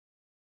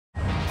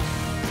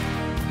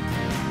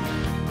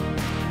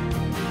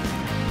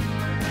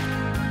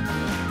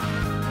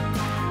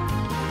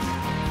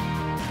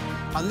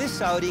On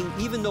this outing,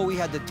 even though we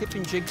had the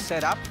TipNJig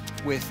set up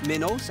with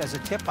minnows as a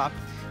tip-up,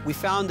 we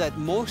found that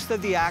most of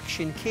the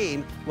action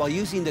came while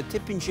using the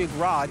TipNJig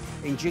rod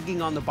and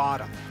jigging on the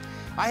bottom.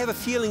 I have a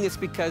feeling it's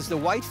because the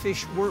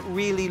whitefish weren't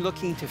really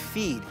looking to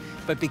feed,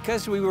 but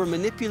because we were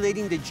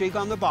manipulating the jig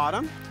on the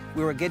bottom,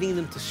 we were getting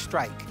them to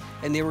strike,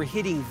 and they were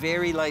hitting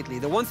very lightly.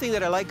 The one thing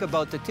that I like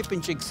about the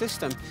TipNJig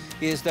system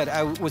is that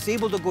I was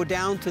able to go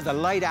down to the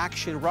light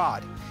action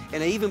rod,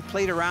 and I even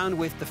played around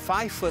with the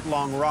 5-foot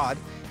long rod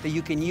that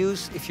you can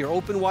use if you're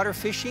open water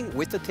fishing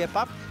with the tip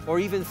up, or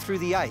even through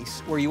the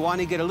ice, where you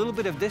want to get a little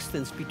bit of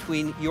distance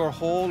between your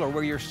hole or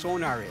where your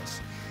sonar is.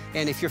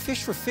 And if you're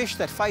fish for fish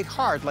that fight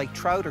hard, like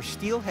trout or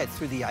steelhead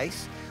through the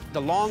ice,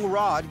 the long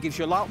rod gives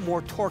you a lot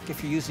more torque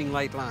if you're using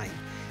light line.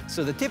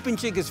 So the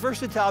TipNJig is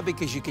versatile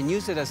because you can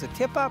use it as a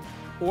tip up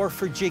or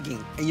for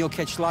jigging, and you'll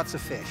catch lots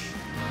of fish.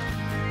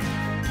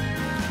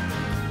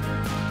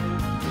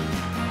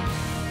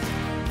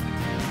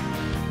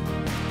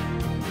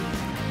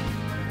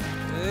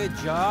 Good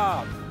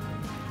job.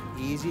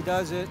 Easy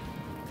does it.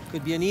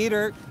 Could be an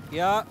eater.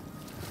 Yeah.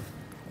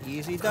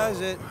 Easy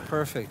does it.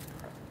 Perfect.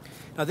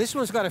 Now this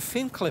one's got a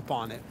fin clip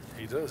on it.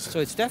 He does. So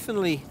it's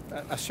definitely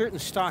a certain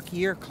stock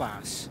year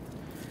class.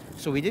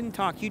 So we didn't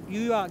talk.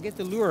 You get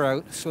the lure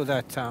out so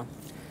that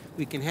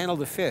we can handle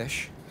the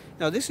fish.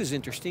 Now this is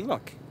interesting.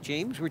 Look,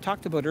 James, we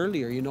talked about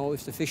earlier, you know,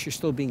 if the fish are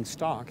still being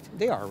stocked.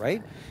 They are,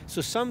 right?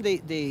 So some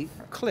they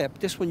clip.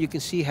 This one you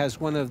can see has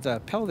one of the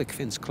pelvic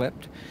fins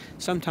clipped.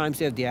 Sometimes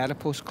they have the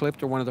adipose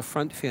clipped or one of the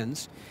front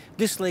fins.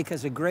 This lake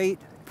has a great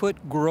put,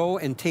 grow,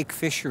 and take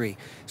fishery.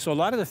 So a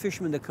lot of the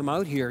fishermen that come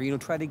out here, you know,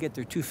 try to get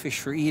their 2 fish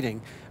for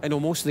eating. I know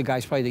most of the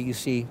guys probably that you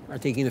see are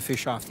taking the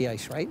fish off the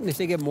ice, right? And if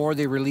they get more,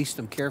 they release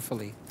them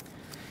carefully.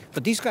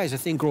 But these guys, I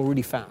think, grow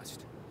really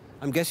fast.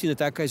 I'm guessing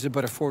that guy's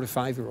about a 4 to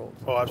 5-year-old.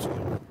 Oh,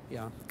 absolutely.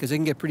 Yeah, because they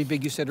can get pretty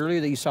big. You said earlier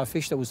that you saw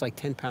fish that was like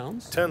 10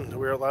 pounds? 10. We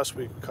were out last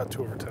week. We caught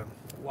 2 over 10.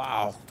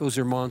 Wow, those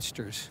are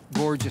monsters.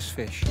 Gorgeous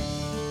fish.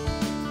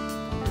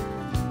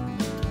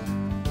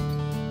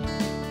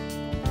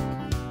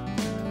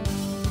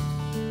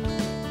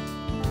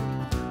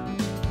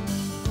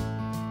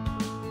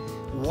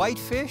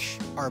 Whitefish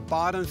are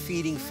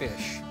bottom-feeding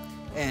fish.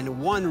 And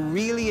one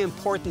really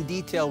important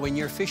detail when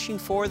you're fishing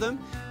for them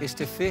is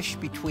to fish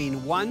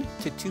between 1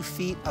 to 2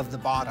 feet of the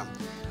bottom.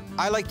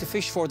 I like to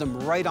fish for them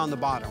right on the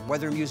bottom,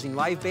 whether I'm using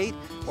live bait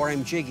or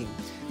I'm jigging.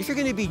 If you're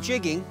going to be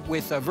jigging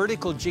with a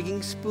vertical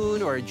jigging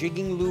spoon or a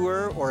jigging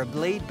lure or a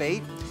blade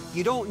bait,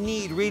 you don't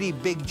need really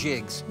big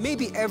jigs.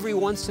 Maybe every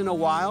once in a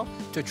while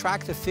to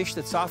attract a fish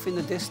that's off in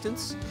the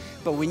distance.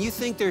 But when you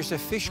think there's a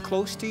fish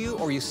close to you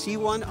or you see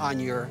one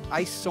on your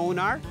ice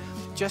sonar,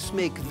 just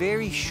make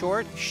very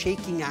short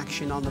shaking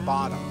action on the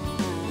bottom.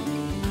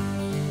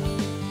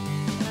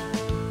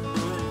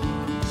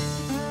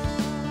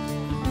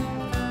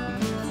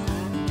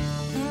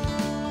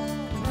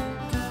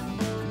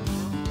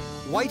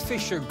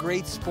 Whitefish are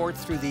great sport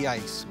through the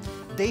ice.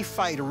 They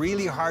fight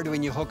really hard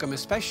when you hook them,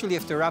 especially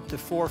if they're up to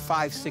 4,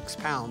 5, 6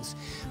 pounds.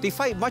 They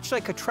fight much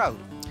like a trout.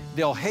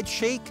 They'll head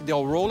shake,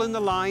 they'll roll in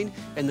the line,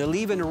 and they'll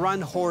even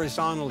run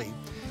horizontally.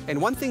 And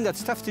one thing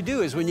that's tough to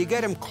do is when you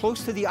get them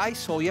close to the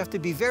ice hole, you have to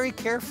be very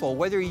careful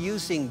whether you're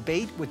using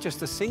bait with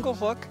just a single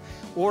hook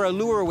or a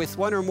lure with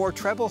 1 or more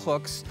treble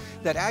hooks,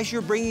 that as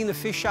you're bringing the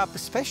fish up,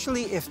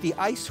 especially if the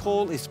ice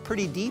hole is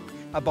pretty deep,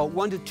 about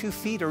 1 to 2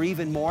 feet or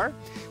even more,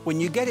 when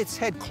you get its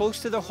head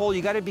close to the hole,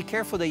 you got to be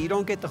careful that you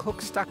don't get the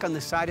hook stuck on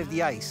the side of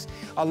the ice.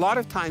 A lot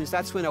of times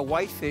that's when a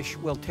whitefish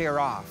will tear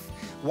off.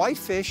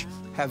 Whitefish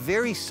have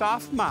very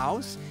soft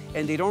mouths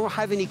and they don't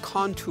have any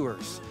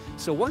contours.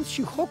 So once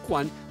you hook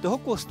one, the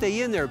hook will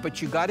stay in there,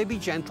 but you got to be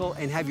gentle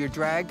and have your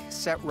drag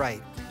set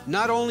right.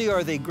 Not only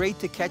are they great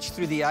to catch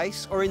through the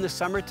ice or in the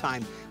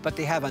summertime, but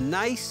they have a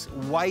nice,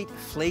 white,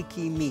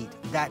 flaky meat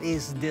that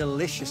is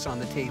delicious on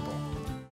the table.